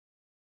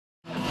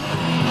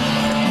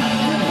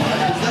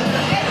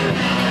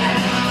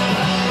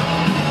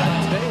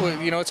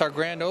You know, it's our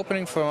grand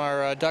opening from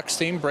our Ducks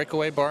theme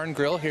Breakaway Bar and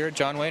Grill here at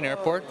John Wayne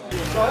Airport.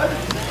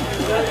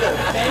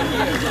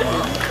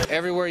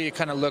 Everywhere you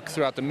kind of look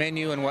throughout the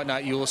menu and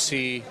whatnot, you will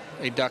see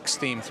a Ducks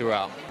theme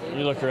throughout.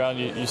 You look around,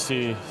 you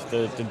see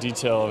the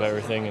detail of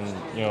everything,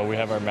 and you know, we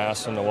have our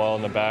masks on the wall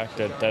in the back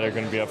that are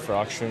going to be up for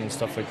auction and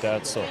stuff like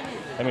that. So,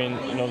 I mean,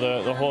 you know,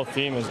 the whole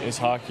theme is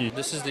hockey.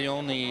 This is the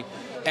only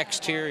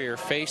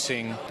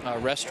exterior-facing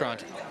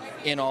restaurant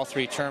in all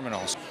three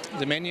terminals.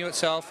 The menu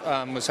itself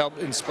was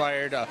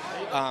inspired.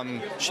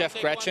 Chef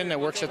Gretchen that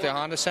works at the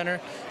Honda Center,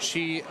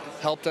 she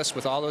helped us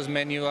with all those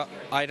menu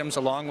items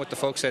along with the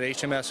folks at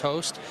HMS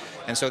Host,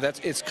 and so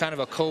it's kind of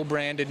a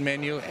co-branded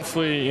menu.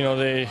 Hopefully, you know,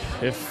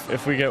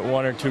 if we get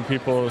one or two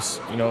people,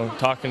 you know,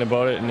 talking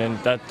about it, and then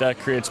that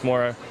creates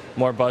more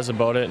buzz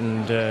about it,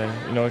 and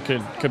you know, it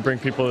could bring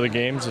people to the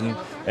games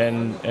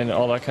and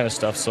all that kind of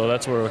stuff. So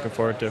that's what we're looking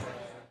forward to.